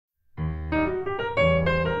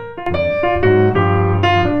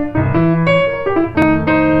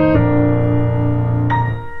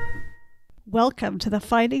Welcome to the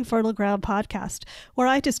Finding Fertile Ground podcast, where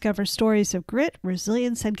I discover stories of grit,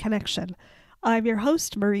 resilience, and connection. I'm your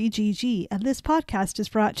host, Marie G.G., and this podcast is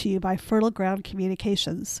brought to you by Fertile Ground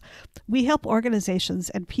Communications. We help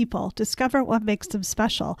organizations and people discover what makes them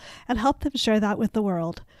special and help them share that with the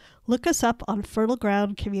world. Look us up on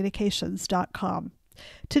fertilegroundcommunications.com.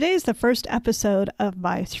 Today is the first episode of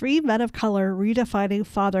my 3 Men of Color Redefining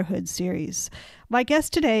Fatherhood series. My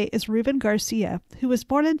guest today is Ruben Garcia, who was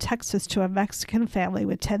born in Texas to a Mexican family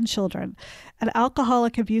with 10 children, an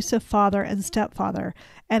alcoholic abusive father and stepfather,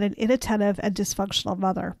 and an inattentive and dysfunctional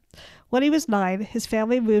mother. When he was 9, his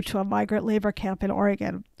family moved to a migrant labor camp in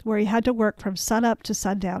Oregon, where he had to work from sunup to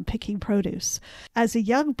sundown picking produce. As a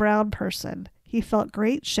young brown person, he felt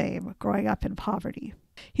great shame growing up in poverty.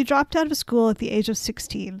 He dropped out of school at the age of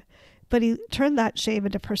 16, but he turned that shame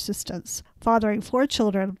into persistence, fathering 4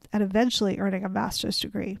 children and eventually earning a master's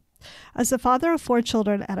degree. As the father of 4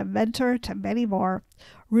 children and a mentor to many more,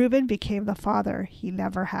 Ruben became the father he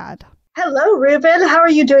never had. Hello, Ruben. How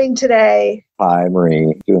are you doing today? Hi,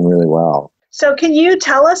 Marie. Doing really well. So can you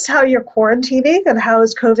tell us how you're quarantining and how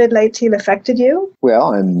has COVID-19 affected you?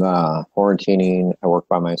 Well, I'm quarantining. I work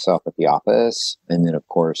by myself at the office. And then, of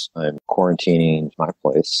course, I'm quarantining my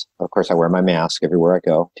place. Of course, I wear my mask everywhere I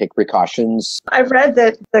go. Take precautions. I've read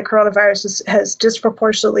that the coronavirus has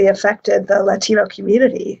disproportionately affected the Latino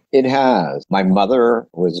community. It has. My mother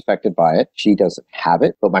was affected by it. She doesn't have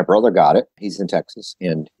it, but my brother got it. He's in Texas,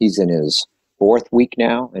 and he's in his 4th week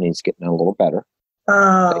now, and he's getting a little better.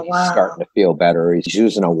 Oh, He's starting to feel better. He's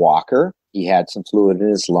using a walker. He had some fluid in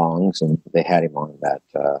his lungs, and they had him on that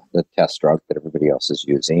the test drug that everybody else is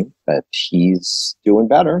using. But he's doing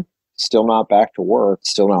better. Still not back to work.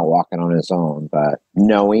 Still not walking on his own. But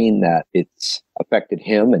knowing that it's affected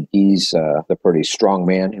him, and he's a pretty strong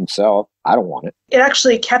man himself, I don't want it. It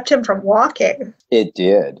actually kept him from walking. It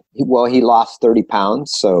did. He lost 30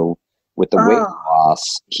 pounds, so with the weight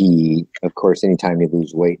loss, of course, anytime you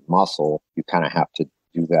lose weight and muscle, you kind of have to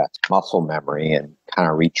do that muscle memory and kind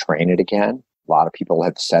of retrain it again. A lot of people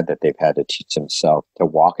have said that they've had to teach themselves to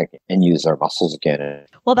walk again and use their muscles again.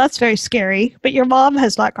 Well, that's very scary, but your mom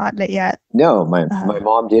has not gotten it yet. No, my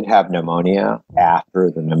mom did have pneumonia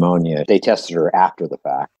after the pneumonia. They tested her after the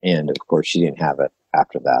fact, and of course, she didn't have it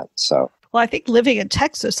after that. So, well, I think living in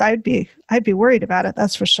Texas, I'd be worried about it.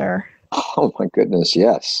 That's for sure. Oh my goodness,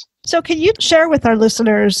 yes. So can you share with our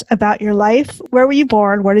listeners about your life? Where were you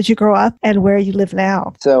born? Where did you grow up? And where you live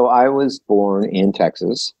now? So I was born in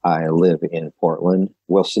Texas. I live in Portland,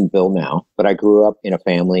 Wilsonville now. But I grew up in a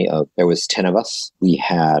family there was 10 of us. We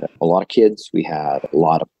had a lot of kids. We had a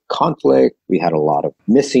lot of conflict. We had a lot of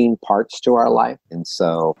missing parts to our life. And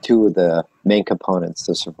so 2 of the main components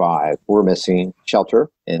to survive were missing: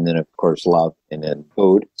 shelter, and then, of course, love, and then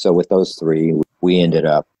food. So with those 3, we ended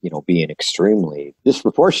up, being extremely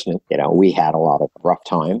disproportionate. We had a lot of rough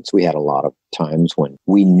times. We had a lot of times when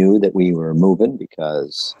we knew that we were moving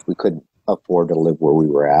because we couldn't afford to live where we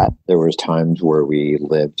were at. There was times where we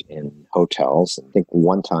lived in hotels. I think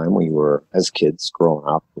one time as kids growing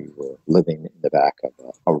up, we were living in the back of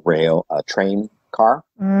a train car.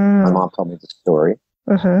 My mom told me the story.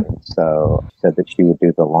 And so said that she would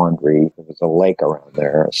do the laundry. There was a lake around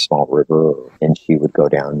there, a small river, and she would go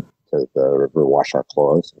down to the river, wash our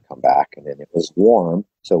clothes, and come back. And then it was warm,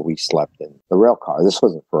 so we slept in the rail car. This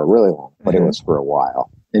wasn't for a really long, but it was for a while.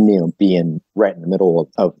 And being right in the middle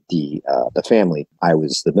of the family, I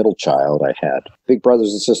was the middle child. I had big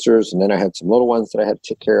brothers and sisters, and then I had some little ones that I had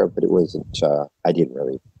to take care of. But it wasn't. I didn't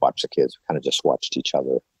really watch the kids. We kind of just watched each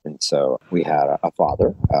other. And so we had a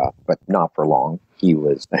father, but not for long. He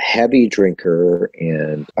was a heavy drinker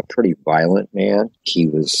and a pretty violent man. He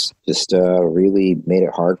was just really made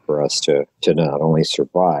it hard for us to not only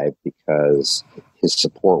survive because his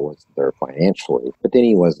support wasn't there financially, but then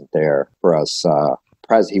he wasn't there for us.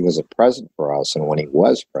 He was a present for us, and when he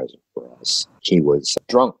was present for us, he was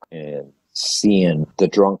drunk. And seeing the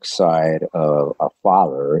drunk side of a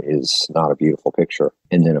father is not a beautiful picture.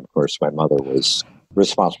 And then, of course, my mother was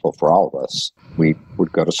responsible for all of us. We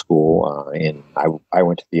would go to school, and I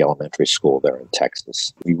went to the elementary school there in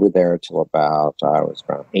Texas. We were there till about, I was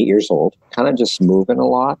around 8 years old, kind of just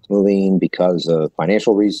moving because of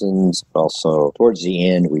financial reasons, but also towards the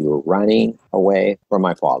end, we were running away from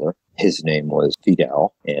my father. His name was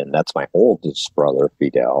Fidel, and that's my oldest brother,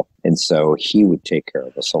 Fidel. And so he would take care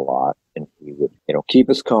of us a lot, and he would, keep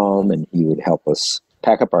us calm, and he would help us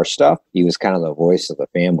pack up our stuff. He was kind of the voice of the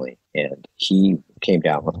family, and he came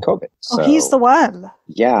down with COVID. So, he's the one.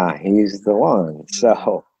 Yeah, he's the one.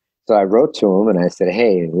 So I wrote to him and I said,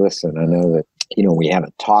 hey, listen, I know that, we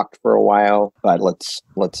haven't talked for a while, but let's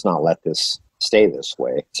not let this stay this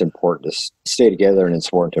way. It's important to stay together, and it's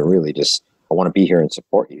important to really just, I want to be here and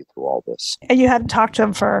support you through all this. And you hadn't talked to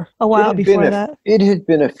him for a while before that? It had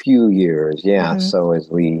been a few years, yeah. Mm-hmm. So as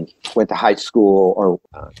we went to high school or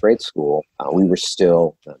grade school, we were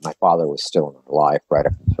still, my father was still in our life right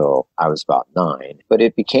up until I was about 9. But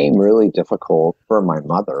it became really difficult for my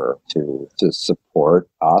mother to support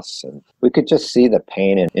us. And we could just see the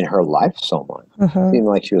pain in her life so much. It seemed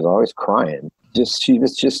like she was always crying. She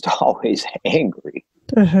was just always angry.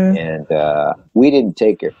 And we didn't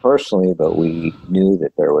take it personally, but we knew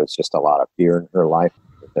that there was just a lot of fear in her life.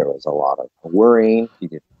 That there was a lot of worrying. She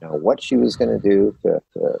didn't know what she was going to do to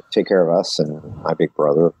take care of us. And my big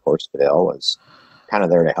brother, of course, Fidel, was kind of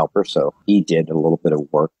there to help her. So he did a little bit of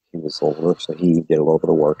work. He was older, so he did a little bit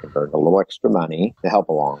of work and earned a little extra money to help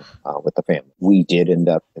along with the family. We did end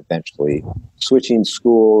up eventually switching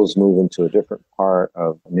schools, moving to a different part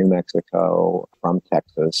of New Mexico from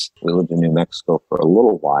Texas. We lived in New Mexico for a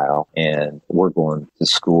little while, and we're going to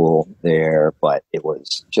school there, but it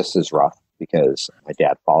was just as rough because my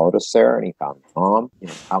dad followed us there and he found mom.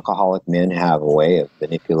 Alcoholic men have a way of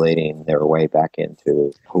manipulating their way back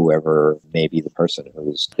into whoever may be the person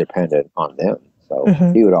who's dependent on them. So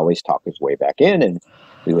he would always talk his way back in, and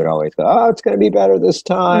we would always go, oh, it's going to be better this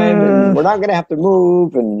time, and we're not going to have to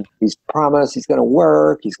move, and he's promised he's going to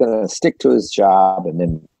work, he's going to stick to his job, and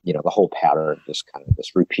then, the whole pattern just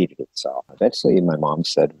repeated itself. Eventually, my mom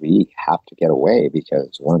said, we have to get away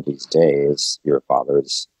because one of these days, your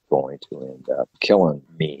father's going to end up killing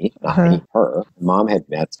me, not me, her. Mom had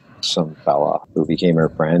met some fella who became her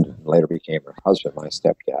friend and later became her husband, my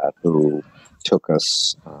stepdad, who took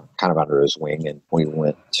us kind of under his wing, and we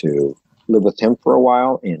went to live with him for a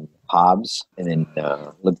while in Hobbs, and then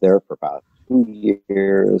lived there for about 2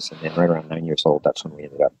 years, and then right around 9 years old, that's when we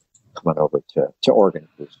ended up coming over to Oregon,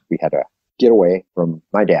 because we had to get away from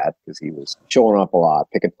my dad because he was showing up a lot,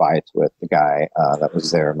 picking fights with the guy that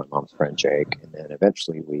was there, my mom's friend Jake. And then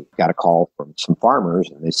eventually we got a call from some farmers,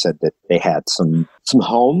 and they said that they had some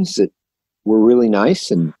homes that were really nice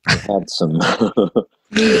and had some,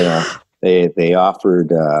 they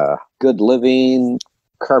offered good living,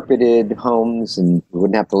 carpeted homes, and we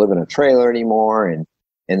wouldn't have to live in a trailer anymore. And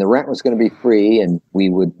the rent was going to be free, and we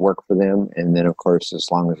would work for them. And then, of course, as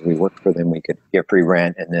long as we worked for them, we could get free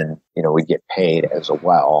rent, and then, we'd get paid as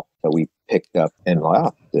well. So we picked up and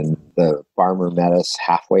left. And the farmer met us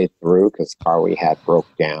halfway through because the car we had broke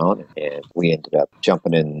down, and we ended up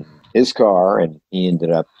jumping in his car, and he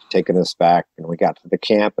ended up taking us back, and we got to the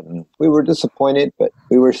camp, and we were disappointed, but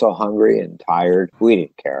we were so hungry and tired, we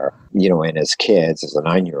didn't care. And as kids, as a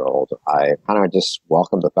 9-year-old, I kind of just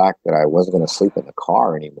welcomed the fact that I wasn't going to sleep in the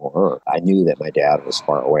car anymore. I knew that my dad was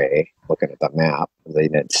far away. Looking at the map of the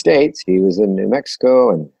United States, he was in New Mexico,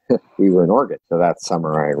 and we were in Oregon. So that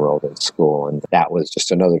summer I enrolled in school, and that was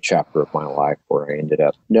just another chapter of my life where I ended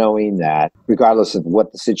up knowing that regardless of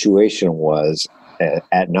what the situation was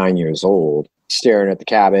at 9 years old, staring at the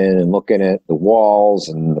cabin and looking at the walls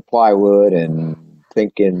and the plywood and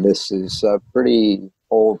thinking this is a pretty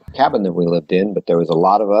old cabin that we lived in, but there was a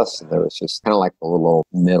lot of us, and there was just kind of like the little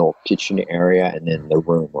middle kitchen area and then the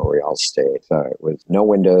room where we all stayed. So it was no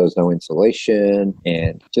windows, no insulation,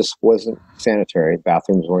 and just wasn't sanitary.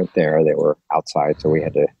 Bathrooms weren't there. They were outside, so we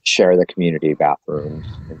had to share the community bathrooms.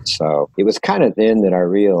 And so it was kind of then that I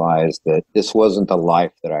realized that this wasn't the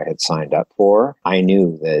life that I had signed up for. I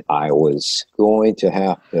knew that I was going to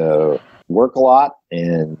have to work a lot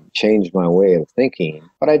and change my way of thinking,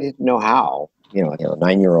 but I didn't know how.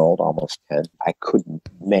 9-year-old, almost 10, I couldn't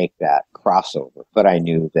make that crossover, but I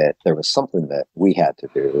knew that there was something that we had to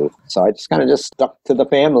do. So I just kind of stuck to the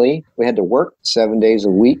family. We had to work 7 days a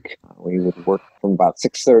week. We would work from about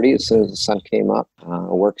 6:30 as soon as the sun came up.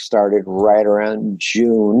 Work started right around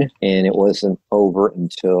June, and it wasn't over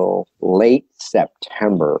until late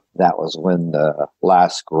September. That was when the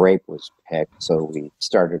last grape was picked. So we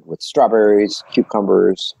started with strawberries,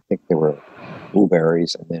 cucumbers, I think they were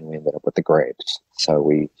blueberries, and then we ended up with the grapes. So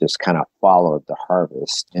we just kind of followed the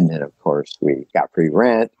harvest. And then, of course, we got free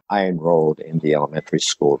rent. I enrolled in the elementary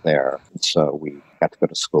school there. And so we got to go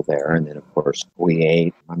to school there. And then, of course, we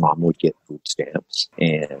ate. My mom would get food stamps.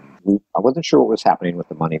 And I wasn't sure what was happening with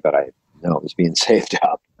the money, but I know it was being saved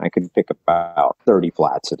up. I could pick about 30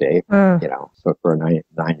 flats a day, So for a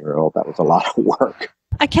 9-year-old, that was a lot of work.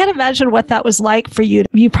 I can't imagine what that was like for you.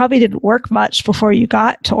 You probably didn't work much before you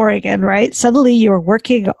got to Oregon, right? Suddenly you were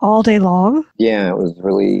working all day long? Yeah, it was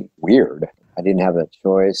really weird. I didn't have a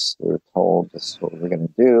choice. We were told this is what we were going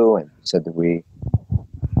to do, and said that we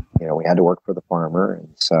we had to work for the farmer. And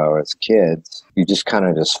so as kids, you just kind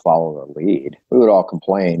of just follow the lead. We would all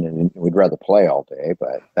complain and we'd rather play all day,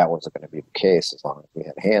 but that wasn't going to be the case as long as we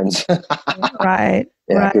had hands. Right.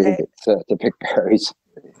 Yeah, because Right. to pick berries.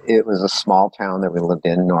 It was a small town that we lived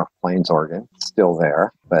in, North Plains, Oregon, still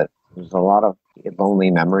there, but there's a lot of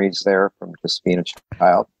lonely memories there from just being a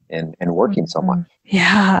child and working so much.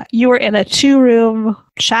 Yeah. You were in a 2-room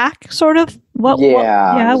shack, sort of?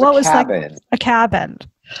 Yeah, it was a what was like cabin. a cabin?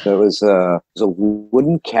 So it was a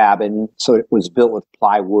wooden cabin. So it was built with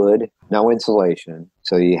plywood, no insulation.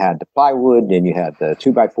 So you had the plywood, and you had the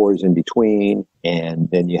 2x4s in between, and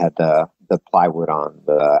then you had the plywood on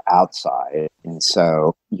the outside. And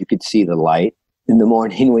so you could see the light in the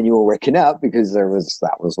morning when you were waking up because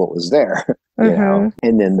that was what was there, And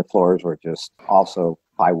then the floors were just also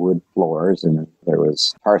plywood floors, and there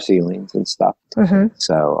was tar ceilings and stuff.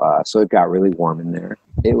 So it got really warm in there.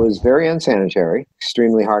 It was very unsanitary,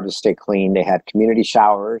 extremely hard to stay clean. They had community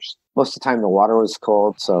showers. Most of the time the water was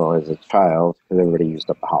cold, so as a child, because everybody used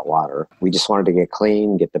up the hot water, we just wanted to get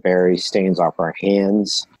clean, get the berry stains off our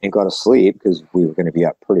hands, and go to sleep because we were going to be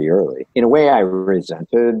up pretty early. In a way, I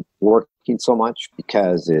resented working so much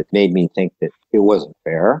because it made me think that it wasn't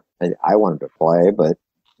fair. I wanted to play, but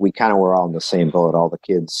we kind of were all in the same boat. All the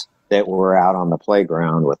kids that were out on the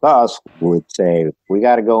playground with us would say, we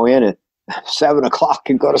got to go in at 7 o'clock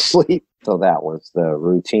and go to sleep. So that was the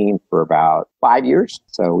routine for about 5 years.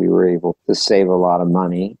 So we were able to save a lot of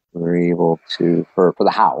money. We were able to, for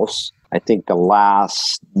the house, I think the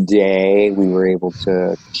last day we were able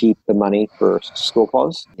to keep the money for school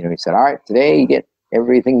clothes. He said, all right, today you get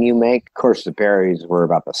everything you make. Of course, the berries were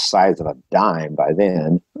about the size of a dime by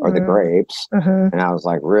then, or the grapes. And I was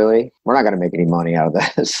like, really? We're not going to make any money out of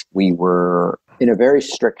this. We were in a very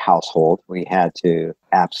strict household. We had to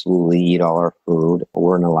absolutely eat all our food. We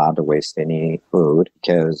weren't allowed to waste any food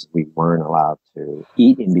because we weren't allowed to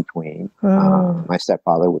eat in between. My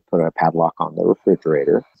stepfather would put a padlock on the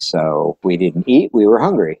refrigerator. So if we didn't eat, we were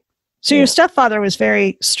hungry. So your stepfather was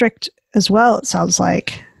very strict as well, it sounds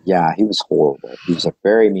like. Yeah, he was horrible. He was a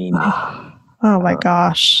very mean man. Oh my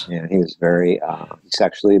gosh. Yeah, he was very, he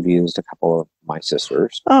sexually abused a couple of my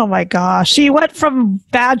sisters. Oh my gosh. He went from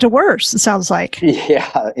bad to worse, it sounds like.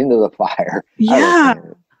 Yeah, into the fire. Yeah.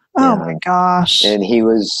 Oh my gosh. And he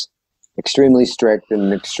was extremely strict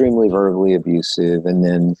and extremely verbally abusive. And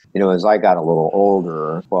then, as I got a little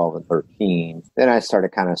older, 12 and 13, then I started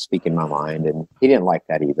kind of speaking my mind, and he didn't like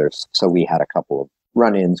that either. So we had a couple of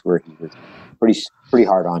run-ins where he was pretty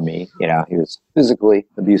hard on me. He was physically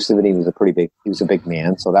abusive, and he was a big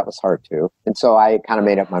man. So that was hard too. And so I kind of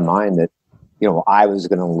made up my mind that, I was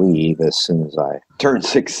going to leave as soon as I turned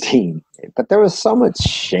 16. But there was so much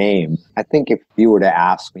shame. I think if you were to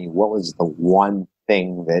ask me what was the one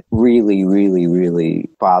thing that really, really, really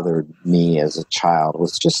bothered me as a child,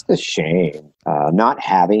 was just the shame. Not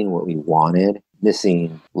having what we wanted,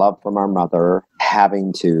 missing love from our mother,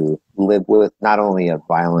 having to live with not only a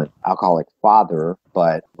violent alcoholic father,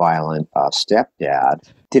 but violent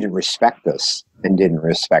stepdad, didn't respect us and didn't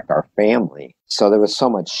respect our family. So there was so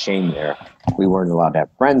much shame there. We weren't allowed to have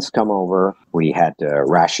friends come over. We had to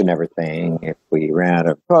ration everything. If we ran out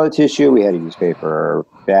of toilet tissue, we had to use paper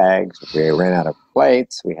bags. If we ran out of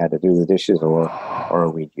plates, we had to do the dishes, or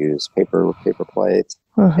we'd use paper plates.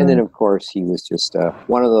 And then, of course, he was just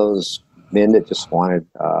one of those men that just wanted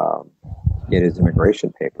to get his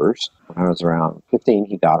immigration papers. When I was around 15,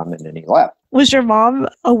 he got them, and then he left. Was your mom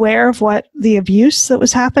aware of what the abuse that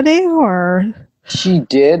was happening, or? She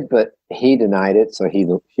did, but he denied it, so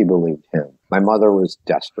she believed him. My mother was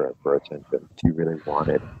desperate for attention. She really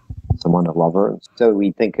wanted someone to love her. So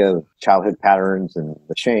we think of childhood patterns and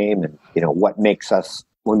the shame and, what makes us,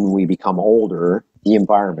 when we become older, the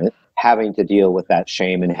environment, having to deal with that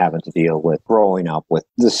shame and having to deal with growing up with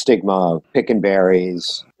the stigma of picking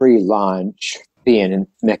berries, free lunch, being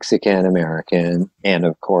Mexican American, and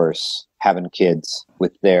of course, having kids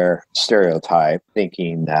with their stereotype,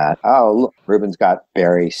 thinking that, oh, look, Ruben's got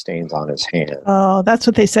berry stains on his hand. Oh, that's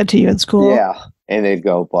what they said to you in school? Yeah. And they'd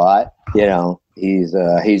go, but, he's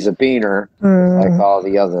a beaner, like all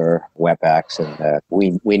the other wetbacks. And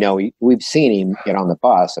we know, we've seen him get on the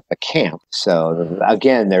bus at the camp. So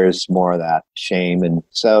again, there's more of that shame. And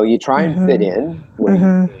so you try and fit in where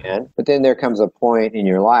you can, but then there comes a point in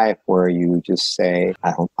your life where you just say,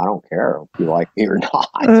 I don't care if you like me or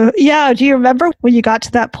not. Yeah. Do you remember when you got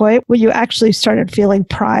to that point when you actually started feeling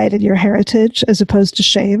pride in your heritage as opposed to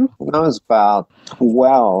shame? When I was about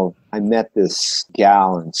 12, I met this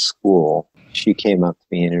gal in school. She came up to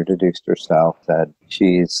me and introduced herself, said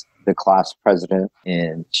she's the class president,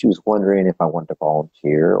 and she was wondering if I wanted to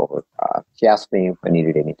volunteer, or she asked me if I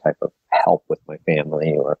needed any type of help with my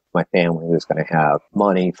family, or my family was going to have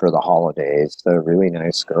money for the holidays. A really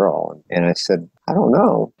nice girl. And I said, I don't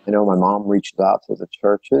know. My mom reached out to the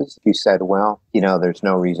churches. She said, well, there's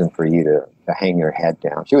no reason for you to hang your head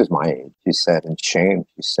down. She was my age. She said, in shame,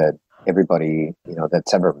 she said, everybody,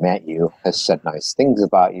 that's ever met you has said nice things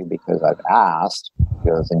about you because I've asked.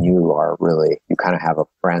 Goes, and you kind of have a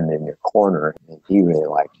friend in your corner, and he really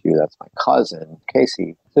likes you. That's my cousin,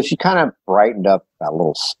 Casey. So she kind of brightened up that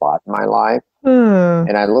little spot in my life.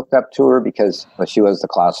 And I looked up to her because she was the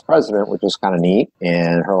class president, which was kind of neat.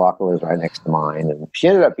 And her locker was right next to mine. And she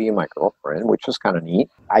ended up being my girlfriend, which was kind of neat.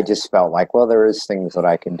 I just felt like, well, there is things that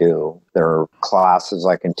I can do. There are classes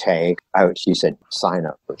I can take. She said, sign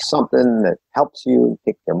up for something that helps you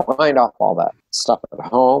take your mind off all that stuff at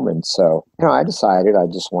home. And so, I decided I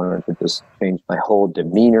just wanted to just change my whole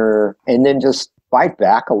demeanor and then just fight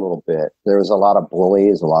back a little bit. There was a lot of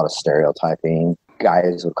bullies, a lot of stereotyping.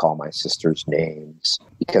 Guys would call my sisters names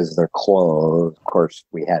because of their clothes. Of course,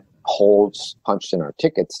 we had holes punched in our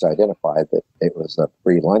tickets to identify that it was a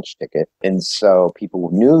free lunch ticket. And so people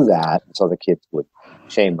knew that. So the kids would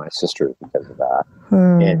shame my sisters because of that.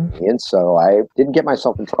 And so I didn't get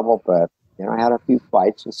myself in trouble, but I had a few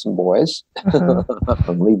fights with some boys.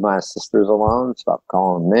 Leave my sisters alone. Stop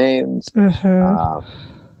calling them names.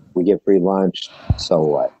 We get free lunch. So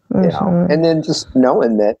what? And then just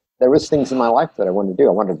knowing that there was things in my life that I wanted to do.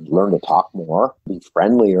 I wanted to learn to talk more, be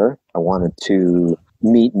friendlier. I wanted to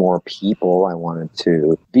meet more people. I wanted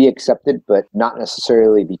to be accepted, but not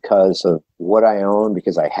necessarily because of what I owned,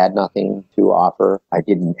 because I had nothing to offer. I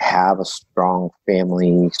didn't have a strong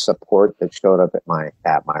family support that showed up at my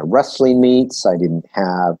wrestling meets. I didn't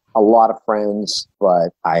have a lot of friends, but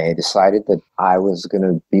I decided that I was going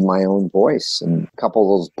to be my own voice. And a couple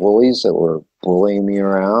of those bullies that were bullying me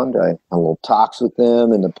around, I had a little talks with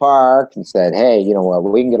them in the park and said, hey, you know what,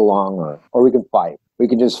 we can get along or we can fight. We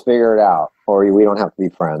can just figure it out, or we don't have to be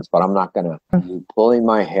friends, but I'm not going to be pulling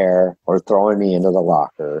my hair or throwing me into the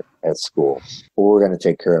locker at school. We're going to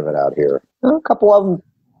take care of it out here. A couple of them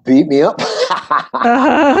beat me up.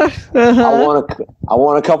 I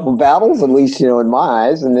won a couple of battles, at least, in my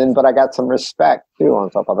eyes. But I got some respect too on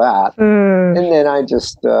top of that. And then I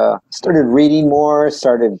just started reading more,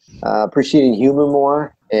 started appreciating humor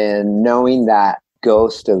more, and knowing that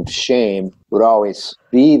ghost of shame would always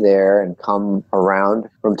be there and come around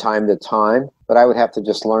from time to time, but I would have to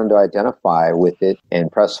just learn to identify with it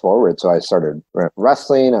and press forward. So I started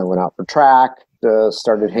wrestling. I went out for track,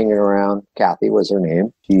 started hanging around. Kathy was her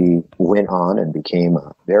name. She went on and became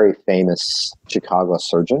a very famous Chicago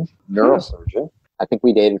surgeon, neurosurgeon. I think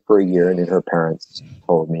we dated for a year, and then her parents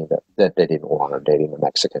told me that they didn't want her dating a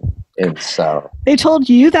Mexican. And so... They told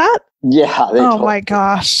you that? Yeah. Oh my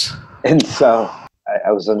gosh. And so...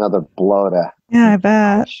 I was another blow to I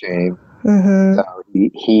bet. Shame. So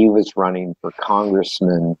he was running for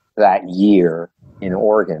congressman that year in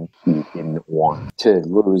Oregon. He didn't want to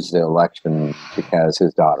lose the election because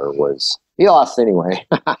his daughter he lost anyway,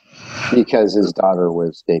 because his daughter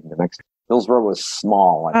was dating a Mexican. Hillsborough was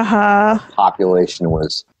small. The population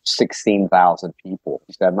was 16,000 people.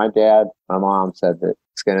 He said, my mom said that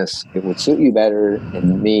it would suit you better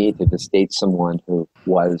than me to just date someone who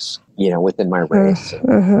was, within my race.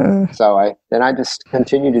 So I just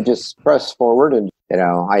continued to just press forward, and,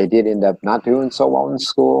 I did end up not doing so well in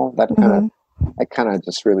school. That kind of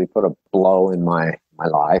just really put a blow in my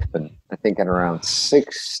life. And I think at around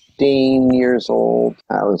 16 years old,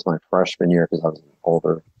 that was my freshman year because I was an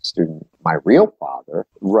older student. My real father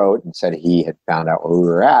wrote and said he had found out where we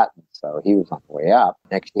were at. So he was on the way up.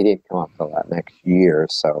 He didn't come up till that next year.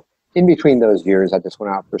 So in between those years, I just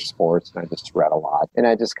went out for sports and I just read a lot. And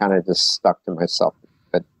I just kind of just stuck to myself.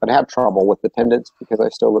 But I had trouble with attendance because I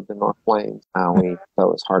still lived in North Plains. So it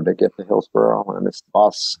was hard to get to Hillsborough. I missed the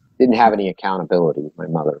bus. Didn't have any accountability. My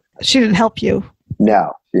mother. She didn't help you?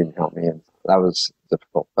 No, she didn't help me. And that was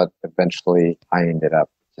difficult. But eventually I ended up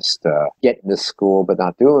just getting to school, but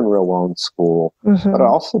not doing real well in school. But I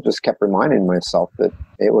also just kept reminding myself that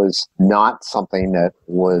it was not something that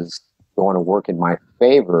was going to work in my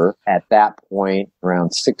favor. At that point,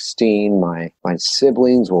 around 16, my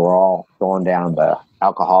siblings were all going down the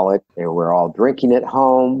alcoholic. They were all drinking at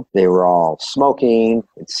home. They were all smoking.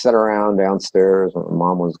 They'd sit around downstairs when my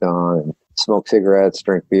mom was gone and smoke cigarettes,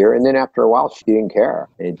 drink beer. And then after a while, she didn't care.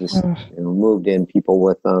 They just moved in people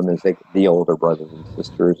with them as the older brothers and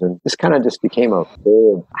sisters. And this kind of just became a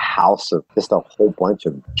whole house of just a whole bunch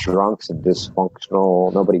of drunks and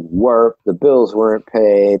dysfunctional. Nobody worked. The bills weren't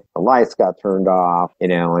paid. The lights got turned off,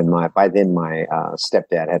 and by then my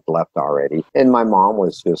stepdad had left already. And my mom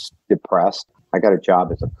was just depressed. I got a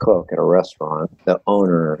job as a cook at a restaurant. The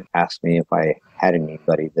owner asked me if I had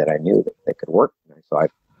anybody that I knew that they could work. So I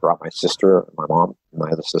brought my sister, my mom, and my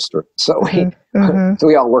other sister. So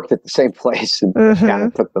we all worked at the same place and kind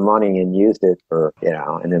of took the money and used it for,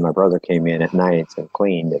 and then my brother came in at nights and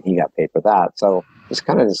cleaned and he got paid for that. So it's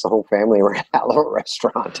kind of just the whole family were at that little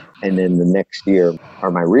restaurant. And then the next year,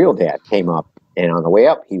 my real dad came up, and on the way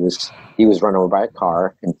up, he was run over by a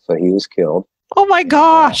car, and so he was killed. Oh my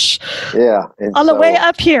gosh. Yeah. On the way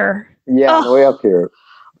up here. Yeah, on the way up here.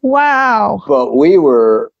 Wow. But we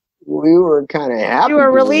were kind of happy. You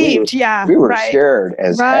were relieved, We were scared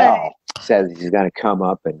as hell. Says he's going to come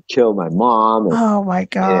up and kill my mom. And, oh my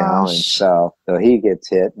gosh. And so he gets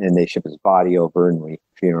hit, and then they ship his body over, and we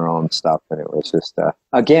funeral and stuff. And it was just,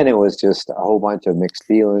 again, it was just a whole bunch of mixed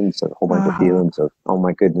feelings, a whole bunch of feelings of, oh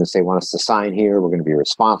my goodness, they want us to sign here. We're going to be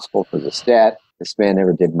responsible for this debt. This man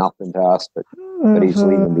never did nothing to us, but he's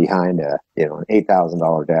leaving behind an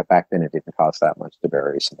 $8,000 debt. Back then, it didn't cost that much to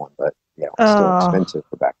bury someone, but it's still expensive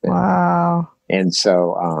for back then. Wow! And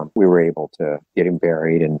so we were able to get him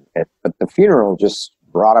buried, but the funeral just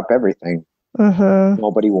brought up everything.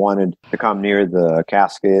 Nobody wanted to come near the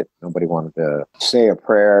casket. Nobody wanted to say a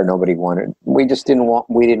prayer. We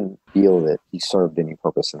didn't feel that he served any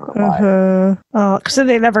purpose in our life. Oh, because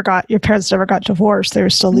your parents never got divorced. They were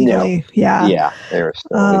still legally, no. Yeah, they were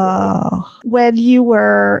still legally. When you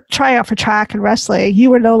were trying out for track and wrestling, you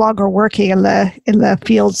were no longer working in the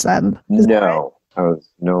fields then? No. I was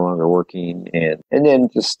no longer working, and then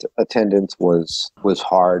just attendance was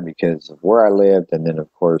hard because of where I lived, and then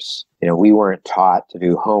of course we weren't taught to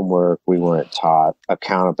do homework, we weren't taught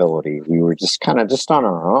accountability, we were just kind of just on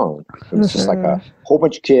our own. It was just like a whole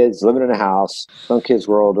bunch of kids living in a house. Some kids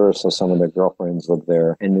were older, so some of their girlfriends lived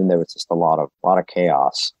there, and then there was just a lot of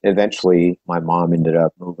chaos. Eventually, my mom ended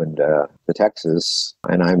up moving to Texas,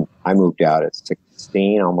 and I moved out at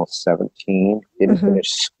 16, almost 17, didn't finish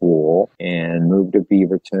school, and moved to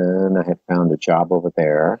Beaverton. I had found a job over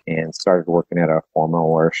there and started working at a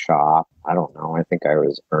formal wear shop. I don't know. I think I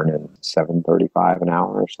was earning $7.35 an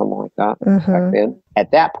hour or something like that back then.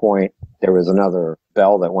 At that point, there was another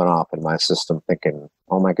bell that went off in my system thinking,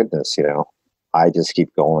 oh my goodness, I just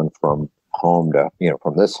keep going from home to,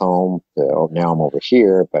 from this home to now I'm over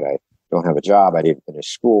here, but I don't have a job. I didn't finish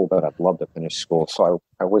school, but I'd love to finish school. So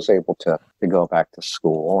I was able to go back to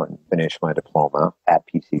school and finish my diploma at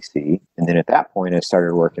PCC. And then at that point, I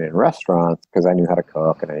started working in restaurants because I knew how to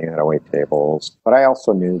cook and I knew how to wait tables. But I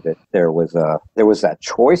also knew that there was that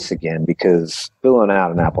choice again, because filling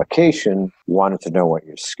out an application wanted to know what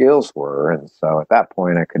your skills were. And so at that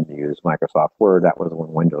point, I couldn't use Microsoft Word. That was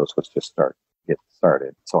when Windows was just get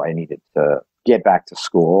started. So I needed to get back to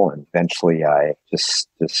school, and eventually I just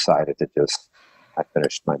decided to I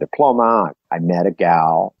finished my diploma. I met a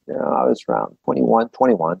gal, I was around 21,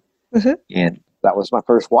 and that was my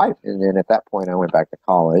first wife. And then at that point I went back to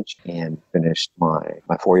college and finished my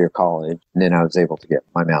 4-year college, and then I was able to get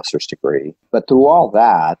my master's degree. But through all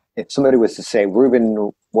that, if somebody was to say,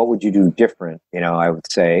 Ruben, what would you do different? I would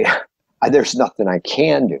say, there's nothing I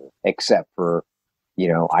can do except for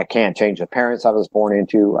I can't change the parents I was born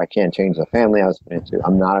into. I can't change the family I was born into.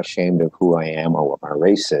 I'm not ashamed of who I am or what my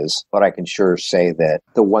race is. But I can sure say that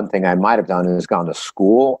the one thing I might have done is gone to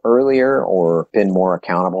school earlier or been more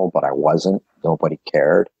accountable, but I wasn't. Nobody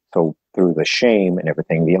cared. So through the shame and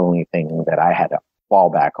everything, the only thing that I had to fall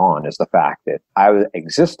back on is the fact that I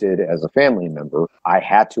existed as a family member. I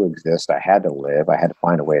had to exist. I had to live. I had to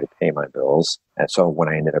find a way to pay my bills. And so when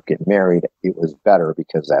I ended up getting married, it was better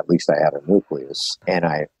because at least I had a nucleus. And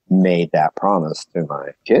I made that promise to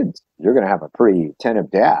my kids. You're going to have a pretty attentive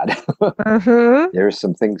dad. There's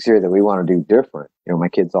some things here that we want to do different. My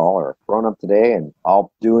kids all are grown up today and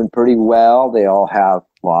all doing pretty well. They all have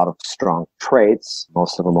a lot of strong traits.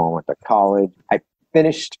 Most of them all went to college. I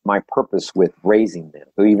finished my purpose with raising them.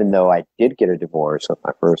 So even though I did get a divorce with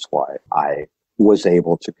my first wife, I was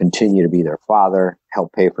able to continue to be their father,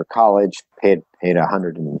 help pay for college, paid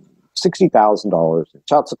 $160,000 in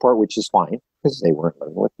child support, which is fine because they weren't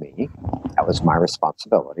living with me. That was my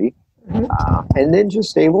responsibility. And then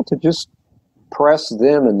just able to just press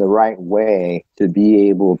them in the right way to be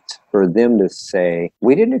able to, for them to say,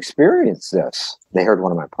 we didn't experience this. They heard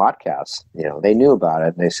one of my podcasts, they knew about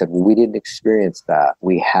it. And they said, well, we didn't experience that.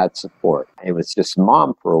 We had support. It was just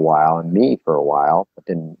mom for a while and me for a while. But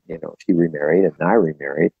then, she remarried and I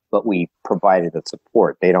remarried. But we provided the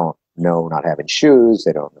support. They don't know not having shoes.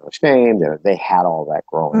 They don't know shame. They had all that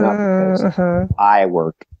growing up because I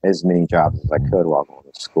worked as many jobs as I could while going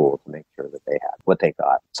to school to make sure that they had what they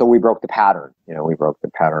got. So we broke the pattern. We broke the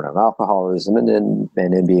pattern of alcoholism and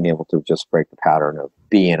then being able to just break the pattern of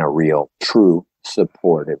being a real, true,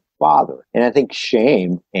 supportive father. And I think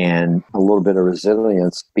shame and a little bit of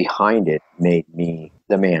resilience behind it made me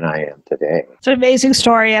the man I am today. It's an amazing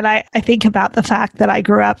story. And I think about the fact that I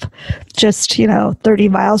grew up just, 30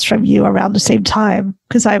 miles from you around the same time,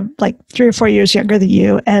 because I'm like 3 or 4 years younger than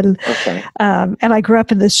you. And and I grew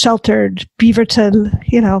up in this sheltered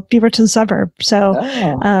Beaverton suburb. So,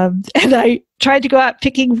 and I tried to go out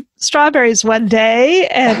picking strawberries one day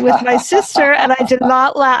and with my sister, and I did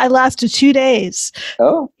not I lasted 2 days.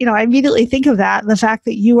 I immediately think of that and the fact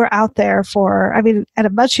that you were out there at a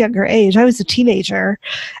much younger age. I was a teenager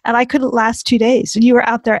and I couldn't last 2 days. And you were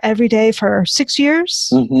out there every day for 6 years,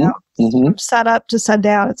 from sun up to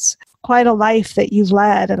sundown. It's quite a life that you've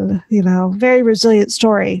led and, very resilient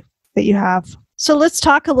story that you have. So let's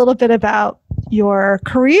talk a little bit about your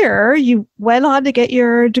career. You went on to get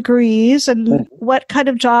your degrees, and what kind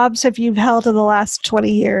of jobs have you held in the last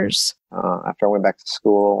 20 years? After I went back to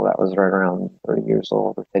school, that was right around 30 years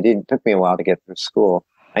old. It took me a while to get through school.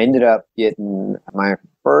 I ended up getting my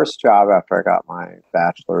first job after I got my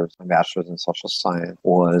bachelor's in social science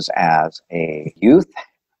was as a youth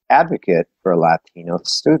advocate for a Latino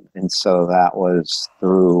student. And so that was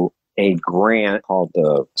through a grant called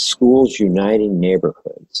the Schools Uniting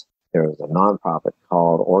Neighborhoods. There was a nonprofit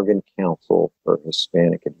called Oregon Council for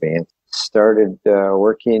Hispanic Advancement. Started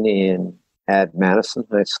working at Madison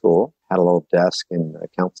High School, had a little desk in the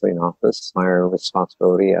counseling office. My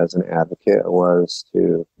responsibility as an advocate was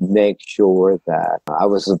to make sure that I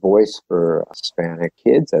was a voice for Hispanic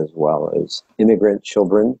kids as well as immigrant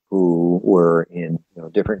children who were in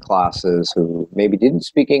different classes, who maybe didn't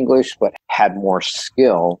speak English but had more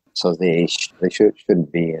skill, so they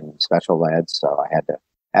shouldn't be in special ed. So I had to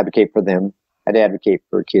advocate for them. I'd advocate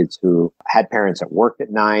for kids who had parents that worked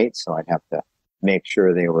at night, so I'd have to make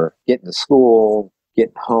sure they were getting to school,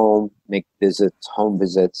 getting home, make home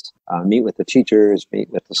visits, meet with the teachers, meet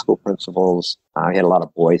with the school principals. I had a lot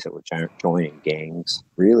of boys that were joining gangs,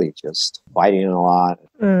 really just fighting a lot.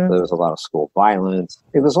 There was a lot of school violence.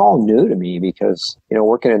 It was all new to me because,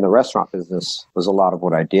 working in the restaurant business was a lot of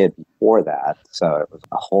what I did before that. So it was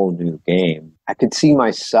a whole new game. I could see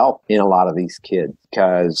myself in a lot of these kids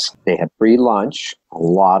because they had free lunch. A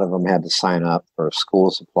lot of them had to sign up for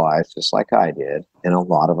school supplies, just like I did. And a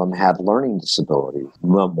lot of them had learning disabilities.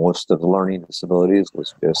 Most of the learning disabilities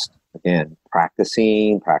was just, again,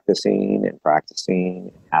 practicing, and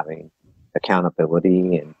having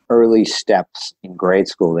accountability and early steps in grade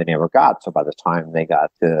school they never got. So by the time they got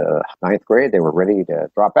to ninth grade, they were ready to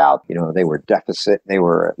drop out. They were deficit. They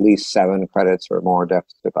were at least 7 credits or more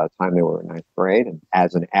deficit by the time they were in ninth grade. And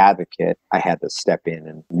as an advocate, I had to step in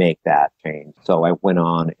and make that change. So I went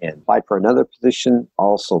on and applied for another position,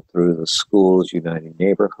 also through the Schools United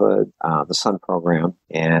Neighborhood, the SUN program.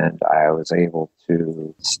 And I was able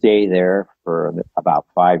to stay there for about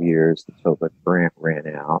 5 years until the grant ran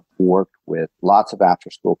out. Worked with lots of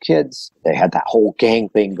after-school kids. They had that whole gang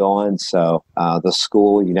thing going. So the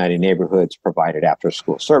School United Neighborhoods provided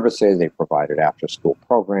after-school services. They provided after-school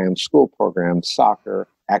programs, school programs, soccer,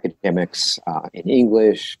 academics in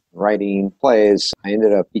English, writing, plays. I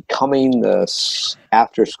ended up becoming the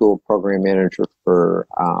after-school program manager for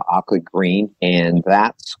Ockley Green, and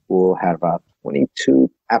that school had about 22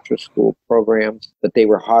 after-school programs, but they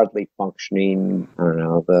were hardly functioning. I don't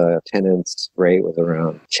know, the attendance rate was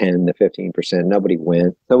around 10 to 15%. Nobody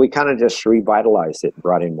went. So we kind of just revitalized it,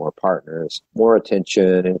 brought in more partners, more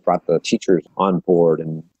attention, and brought the teachers on board,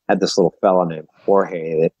 and had this little fella named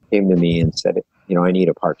Jorge that came to me and said, I need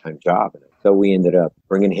a part-time job. So we ended up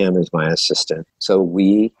bringing him as my assistant. So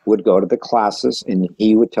we would go to the classes, and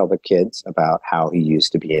he would tell the kids about how he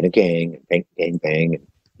used to be in a gang, and bang, and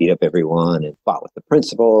beat up everyone and fought with the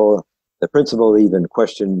principal. The principal even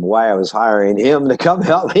questioned why I was hiring him to come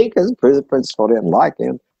help me because the principal didn't like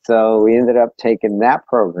him. So we ended up taking that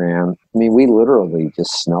program. We literally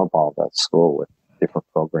just snowballed that school with different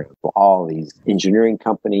programs. All these engineering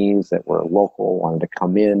companies that were local wanted to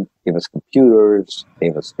come in, give us computers,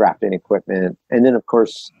 gave us drafting equipment. And then, of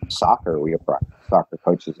course, soccer. We brought soccer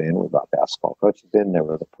coaches in. We brought basketball coaches in. There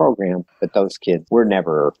was a program, but those kids were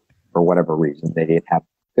never for whatever reason. They didn't have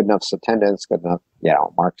good enough attendance, good enough,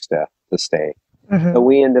 marks to stay. Mm-hmm. So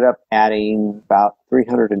we ended up adding about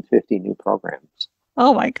 350 new programs.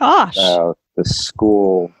 Oh my gosh. So the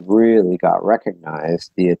school really got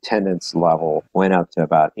recognized. The attendance level went up to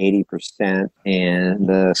about 80%, and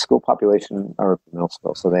the school population, or middle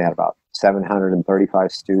school, so they had about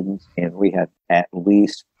 735 students, and we had at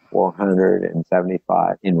least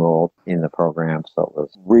 475 enrolled in the program. So it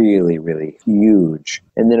was really, really huge.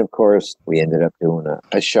 And then, of course, we ended up doing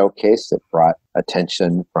a showcase that brought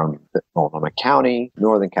attention from Multnomah County,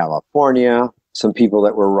 Northern California, some people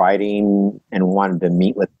that were writing and wanted to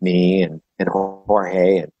meet with me and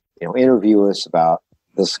Jorge and, interview us about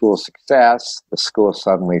the school's success. The school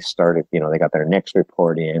suddenly started, they got their next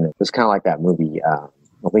report in. It was kind of like that movie,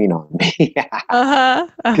 Lean on Me.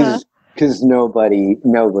 Because nobody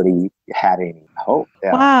had any hope.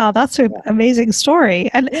 Yeah. Wow, that's an amazing story.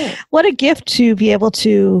 And what a gift to be able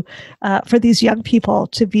to, for these young people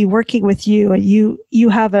to be working with you, and you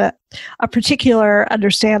have a particular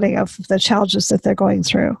understanding of the challenges that they're going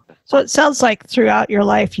through. So it sounds like throughout your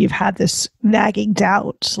life, you've had this nagging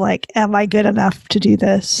doubt, like, am I good enough to do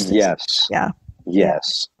this? Yes. Yeah.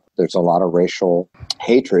 Yes. There's a lot of racial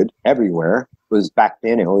hatred everywhere. Back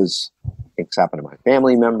then, things happened to my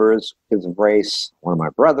family members because of race. One of my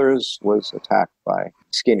brothers was attacked by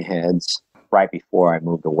skinheads right before I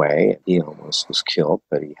moved away. He almost was killed,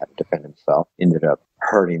 but he had to defend himself. Ended up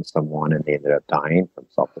hurting someone, and they ended up dying from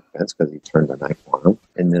self-defense because he turned the knife on them.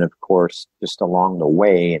 And then, of course, just along the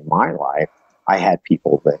way in my life, I had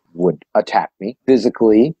people that would attack me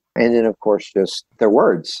physically. And then, of course, just their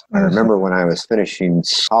words. I remember when I was finishing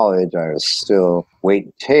college, I was still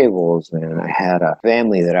waiting tables, and I had a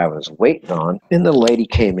family that I was waiting on. And the lady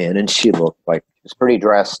came in, and she looked like she was pretty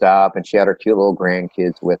dressed up, and she had her cute little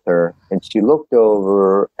grandkids with her. And she looked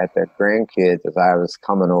over at their grandkids as I was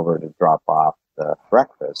coming over to drop off the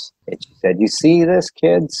breakfast. And she said, "You see this,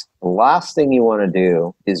 kids? The last thing you want to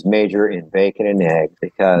do is major in bacon and eggs,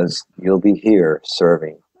 because you'll be here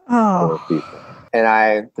serving poor people." And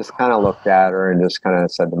I just kind of looked at her and just kind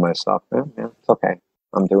of said to myself, yeah, it's okay.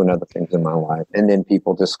 I'm doing other things in my life. And then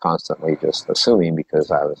people just constantly just assuming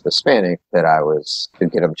because I was Hispanic that I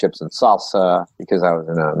could get them chips and salsa because I was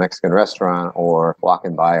in a Mexican restaurant or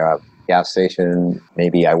walking by a gas station.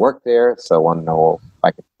 Maybe I worked there, so I want to know if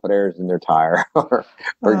I could put airs in their tire or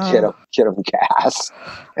get them gas.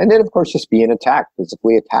 And then, of course, just being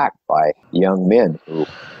physically attacked by young men who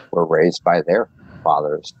were raised by their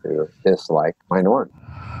fathers to dislike minorities.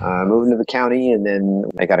 Moved into the county, and then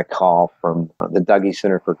I got a call from the Dougie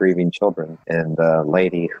Center for Grieving Children, and the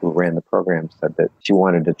lady who ran the program said that she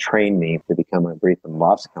wanted to train me to become a grief and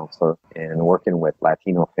loss counselor and working with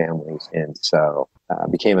Latino families. And so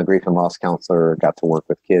became a grief and loss counselor, got to work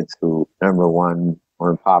with kids who, number one,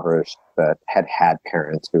 were impoverished, but had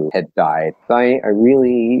parents who had died. So I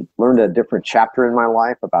really learned a different chapter in my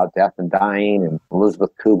life about death and dying, and Elizabeth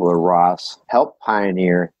Kubler-Ross helped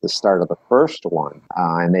pioneer the start of the first one,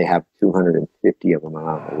 and they have 250 of them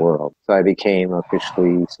around the world. So I became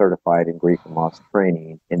officially certified in grief and loss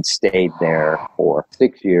training and stayed there for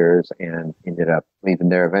 6 years and ended up leaving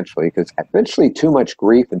there eventually, because eventually too much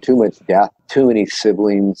grief and too much death, too many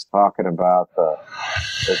siblings talking about the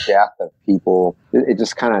death of people. It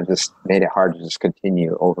just kind of just made it hard to just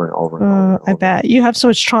continue over and over and over. And over. I bet. You have so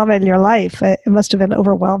much trauma in your life. It must have been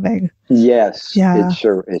overwhelming. Yes, yeah. It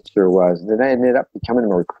sure was. And then I ended up becoming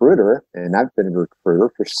a recruiter, and I've been a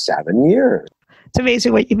recruiter for 7 years. It's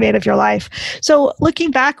amazing what you made of your life. So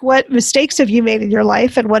looking back, what mistakes have you made in your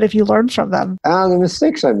life, and what have you learned from them? The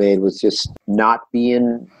mistakes I made was just not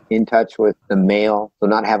being in touch with the male. So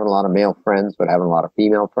not having a lot of male friends, but having a lot of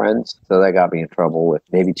female friends. So that got me in trouble with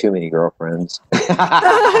maybe too many girlfriends.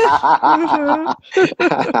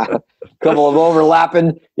 Couple of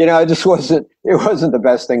overlapping, it just wasn't the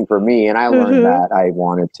best thing for me. And I learned that I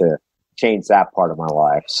wanted to change that part of my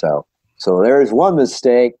life. So there's one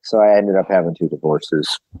mistake. So I ended up having 2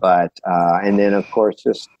 divorces. But, and then, of course,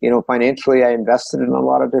 just, financially, I invested in a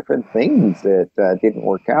lot of different things that didn't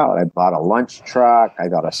work out. I bought a lunch truck. I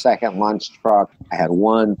got a second lunch truck. I had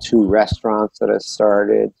 2 restaurants that I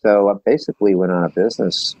started. So I basically went out of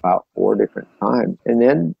business about 4 different times. And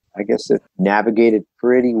then I guess it navigated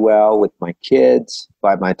pretty well with my kids.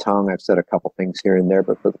 By my tongue, I've said a couple things here and there,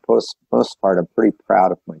 but for the most part, I'm pretty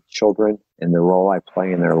proud of my children and the role I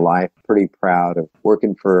play in their life. Pretty proud of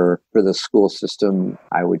working for the school system.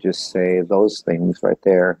 I would just say those things right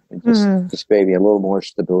there, and just maybe a little more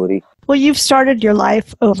stability. Well, you've started your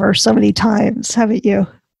life over so many times, haven't you?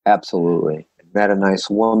 Absolutely. I met a nice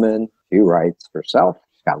woman. She writes herself.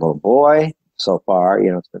 She's got a little boy. so far.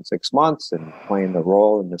 It's been 6 months, and playing the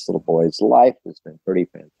role in this little boy's life has been pretty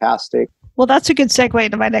fantastic. Well, that's a good segue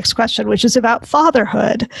into my next question, which is about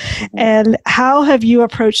fatherhood. Mm-hmm. And how have you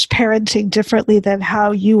approached parenting differently than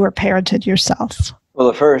how you were parented yourself? Well,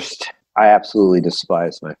 the first, I absolutely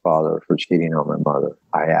despised my father for cheating on my mother.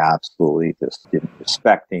 I absolutely just didn't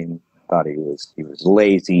respect him. Thought he was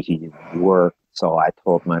lazy. He didn't work. So I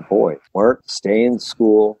told my boy, work, stay in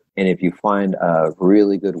school, and if you find a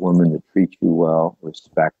really good woman to treat you well,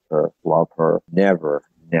 respect her, love her, never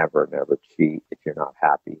cheat. If you're not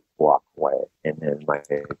happy, walk away. And then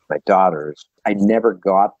my daughters, I never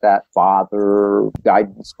got that father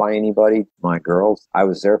guidance by anybody. My girls, I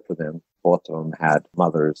was there for them. Both of them had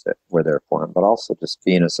mothers that were there for them, but also just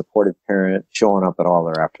being a supportive parent, showing up at all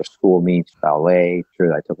their after school meets, ballet.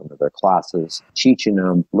 Sure, I took them to their classes, teaching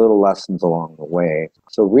them little lessons along the way.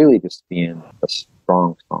 So really just being a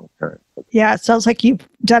strong parent. Yeah, it sounds like you've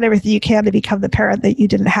done everything you can to become the parent that you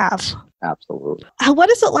didn't have. Absolutely.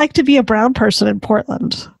 What is it like to be a brown person in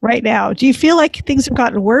Portland right now? Do you feel like things have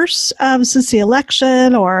gotten worse since the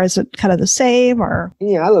election, or is it kind of the same? Or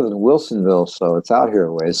I live in Wilsonville, so it's out here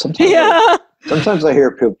a ways. Sometimes I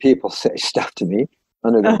hear people say stuff to me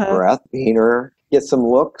under their breath, meaner, get some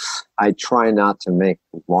looks. I try not to make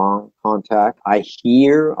long contact. I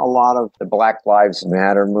hear a lot of the Black Lives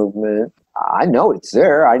Matter movement. I know it's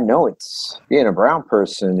there. I know it's being a brown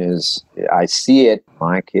person I see it.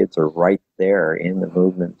 My kids are right there in the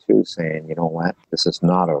movement too, saying, you know what, this is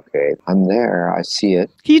not okay. I'm there. I see it.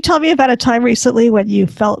 Can you tell me about a time recently when you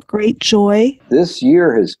felt great joy? This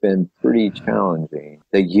year has been pretty challenging.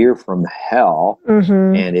 The year from hell,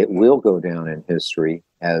 and it will go down in history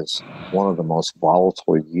as one of the most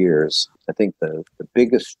volatile years. I think the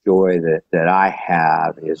biggest joy that I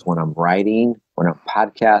have is when I'm writing, when I'm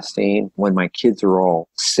podcasting, when my kids are all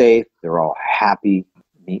safe, they're all happy,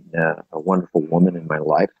 meeting a wonderful woman in my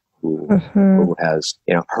life who has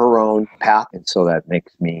her own path, and so that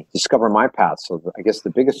makes me discover my path. So I guess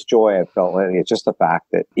the biggest joy I've felt lately is just the fact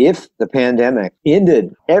that if the pandemic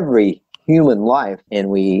ended every human life and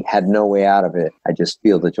we had no way out of it, I just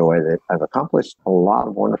feel the joy that I've accomplished a lot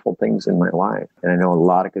of wonderful things in my life, and I know a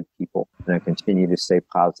lot of good people, and I continue to stay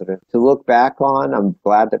positive. To look back on, I'm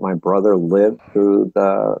glad that my brother lived through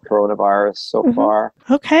the coronavirus so far.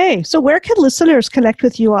 Okay, so where can listeners connect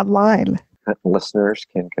with you online? Listeners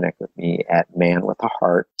can connect with me at Man with a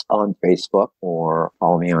Heart on Facebook, or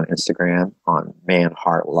follow me on Instagram on Man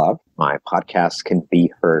Heart Love. My podcast can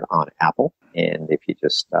be heard on Apple, and if you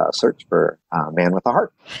just search for Man with a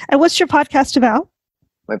Heart. And what's your podcast about?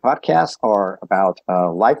 My podcasts are about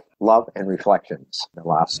life, love, and reflections. The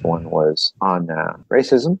last one was on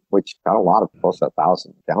racism, which got close to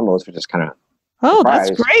 1,000 downloads, which is kind of that's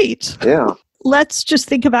great. Yeah. Let's just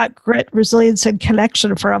think about grit, resilience, and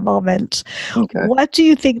connection for a moment. Okay. What do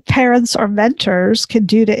you think parents or mentors can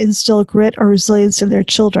do to instill grit or resilience in their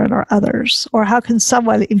children or others? Or how can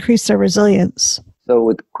someone increase their resilience? So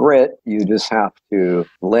with grit, you just have to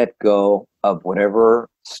let go of whatever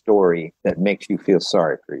story that makes you feel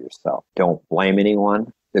sorry for yourself. Don't blame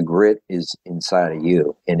anyone. The grit is inside of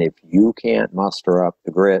you. And if you can't muster up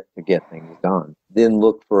the grit to get things done, then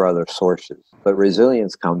look for other sources. But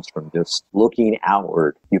resilience comes from just looking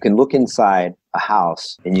outward. You can look inside a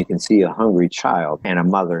house and you can see a hungry child and a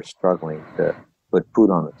mother struggling to put food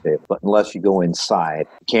on the table. But unless you go inside,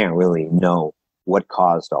 you can't really know what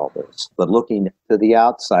caused all this. But looking to the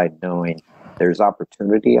outside, knowing there's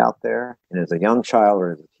opportunity out there. And as a young child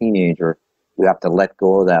or as a teenager, you have to let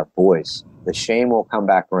go of that voice. The shame will come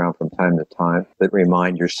back around from time to time, but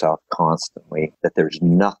remind yourself constantly that there's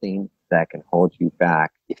nothing that can hold you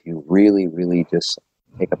back if you really, really just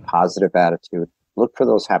take a positive attitude. Look for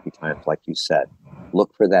those happy times, like you said.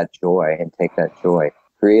 Look for that joy and take that joy.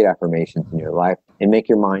 Create affirmations in your life and make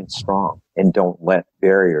your mind strong. And don't let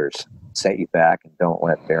barriers set you back, and don't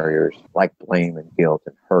let barriers like blame and guilt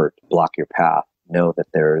and hurt block your path. Know that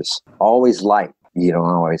there's always light. You don't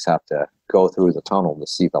always have to go through the tunnel to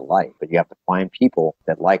see the light, but you have to find people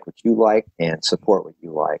that like what you like and support what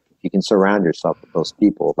you like. If you can surround yourself with those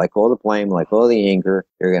people, let go of the blame, let go of the anger,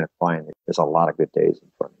 you're going to find that there's a lot of good days in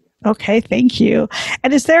front of you. Okay, thank you.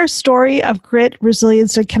 And is there a story of grit,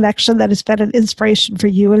 resilience, and connection that has been an inspiration for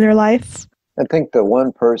you in your life? I think the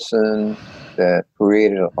one person that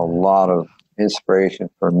created a lot of inspiration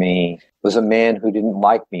for me was a man who didn't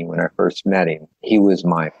like me when I first met him. He was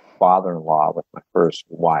my father-in-law with my first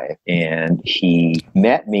wife, and he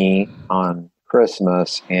met me on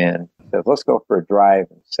Christmas and said, let's go for a drive,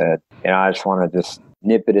 and said, I just want to just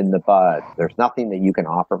nip it in the bud. There's nothing that you can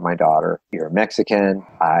offer my daughter. You're Mexican.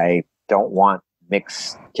 I don't want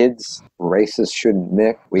mix. Kids, races shouldn't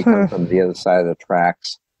mix. We come from the other side of the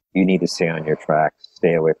tracks. You need to stay on your tracks.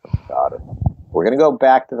 Stay away from your daughter. We're going to go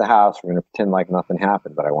back to the house. We're going to pretend like nothing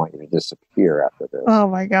happened, but I want you to disappear after this. Oh,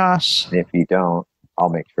 my gosh. And if you don't, I'll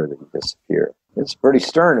make sure that you disappear. It's pretty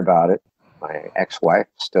stern about it. My ex-wife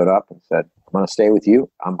stood up and said, I'm going to stay with you.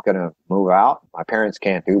 I'm going to move out. My parents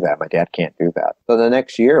can't do that. My dad can't do that. So the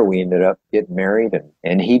next year we ended up getting married,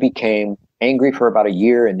 and he became angry for about a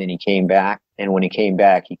year, and then he came back. And when he came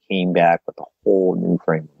back with a whole new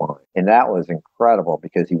frame of mind. And that was incredible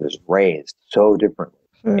because he was raised so differently.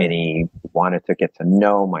 And he wanted to get to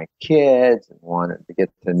know my kids and wanted to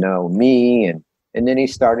get to know me. And then he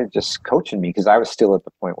started just coaching me because I was still at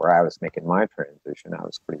the point where I was making my transition. I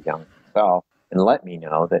was pretty young myself, and let me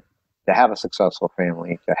know that to have a successful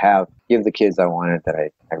family, to give the kids I wanted, that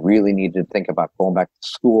I really needed to think about going back to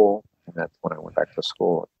school. And that's when I went back to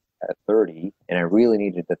school at 30. And I really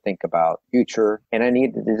needed to think about future, and I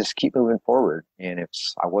needed to just keep moving forward. And if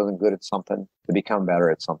I wasn't good at something, to become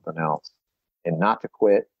better at something else, and not to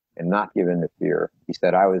quit and not give in to fear. He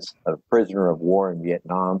said I was a prisoner of war in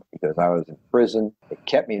Vietnam because I was in prison. It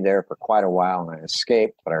kept me there for quite a while, and I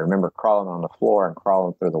escaped. But I remember crawling on the floor and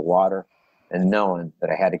crawling through the water and knowing that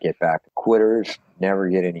I had to get back. Quitters never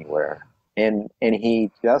get anywhere. And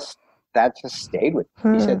that just stayed with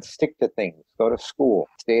me. He said, stick to things, go to school,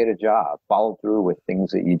 stay at a job, follow through with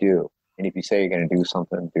things that you do. And if you say you're going to do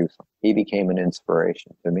something, do something. He became an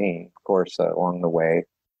inspiration to me. Of course, along the way,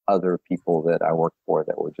 other people that I worked for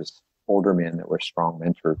that were just older men that were strong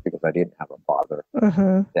mentors because I didn't have a father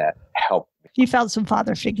that helped me. You found some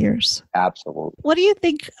father figures. Absolutely. What do you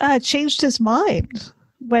think changed his mind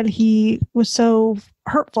when he was so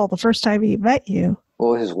hurtful the first time he met you?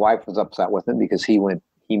 Well, his wife was upset with him because he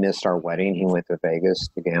missed our wedding. He went to Vegas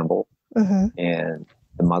to gamble. And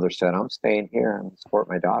the mother said, I'm staying here and support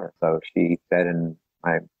my daughter. So she said, and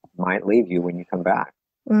I might leave you when you come back.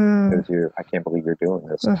 Because I can't believe you're doing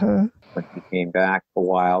this. When he came back a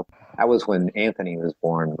while, that was when Anthony was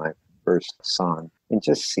born, my first son. And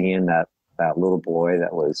just seeing that little boy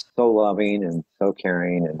that was so loving and so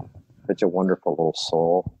caring and such a wonderful little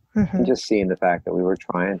soul. And just seeing the fact that we were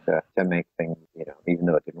trying to make things, even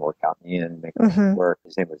though it didn't work out in the end, make things work.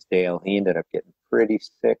 His name was Dale. He ended up getting pretty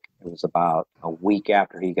sick. It was about a week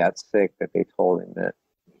after he got sick that they told him that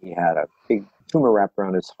he had a big tumor wrapped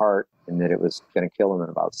around his heart and that it was going to kill him in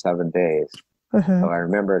about 7 days. So I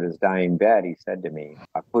remember at his dying bed, he said to me,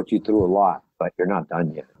 I put you through a lot, but you're not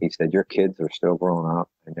done yet. He said, your kids are still growing up.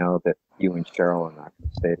 I know that you and Cheryl are not going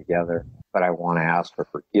to stay together, but I want to ask for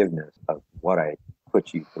forgiveness of what I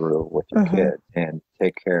put you through with your kids and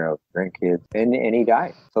take care of grandkids. And he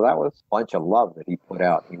died. So that was a bunch of love that he put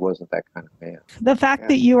out. He wasn't that kind of man. The fact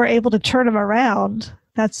that you were able to turn him around,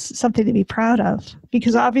 that's something to be proud of,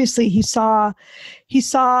 because obviously he saw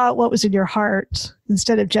what was in your heart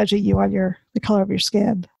instead of judging you on the color of your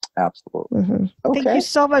skin. Absolutely. Okay. Thank you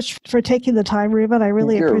so much for taking the time, Ruben. I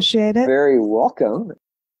really appreciate it. Very welcome.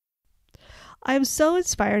 I am so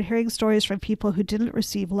inspired hearing stories from people who didn't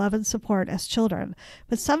receive love and support as children,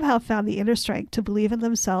 but somehow found the inner strength to believe in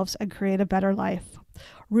themselves and create a better life.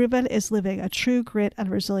 Ruben is living a true grit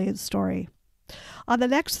and resilience story. On the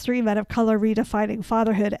next 3 Men of Color Redefining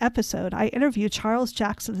Fatherhood episode, I interview Charles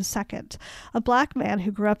Jackson II, a Black man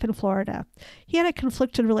who grew up in Florida. He had a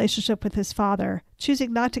conflicted relationship with his father,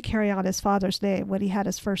 choosing not to carry on his father's name when he had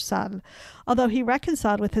his first son, although he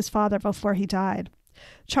reconciled with his father before he died.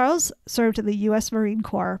 Charles served in the U.S. Marine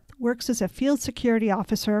Corps, works as a field security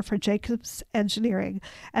officer for Jacobs Engineering,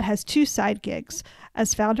 and has 2 side gigs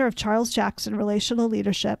as founder of Charles Jackson Relational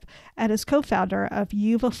Leadership and as co-founder of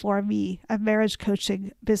You Before Me, a marriage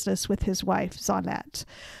coaching business with his wife, Zonette.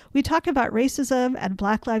 We talk about racism and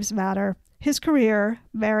Black Lives Matter, his career,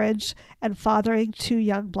 marriage, and fathering 2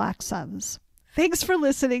 young Black sons. Thanks for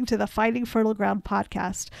listening to the Finding Fertile Ground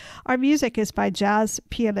podcast. Our music is by jazz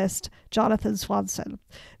pianist Jonathan Swanson.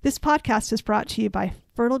 This podcast is brought to you by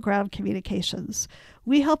Fertile Ground Communications.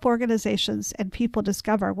 We help organizations and people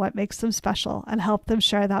discover what makes them special and help them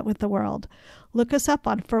share that with the world. Look us up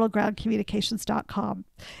on fertilegroundcommunications.com.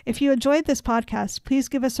 If you enjoyed this podcast, please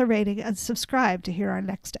give us a rating and subscribe to hear our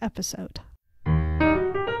next episode.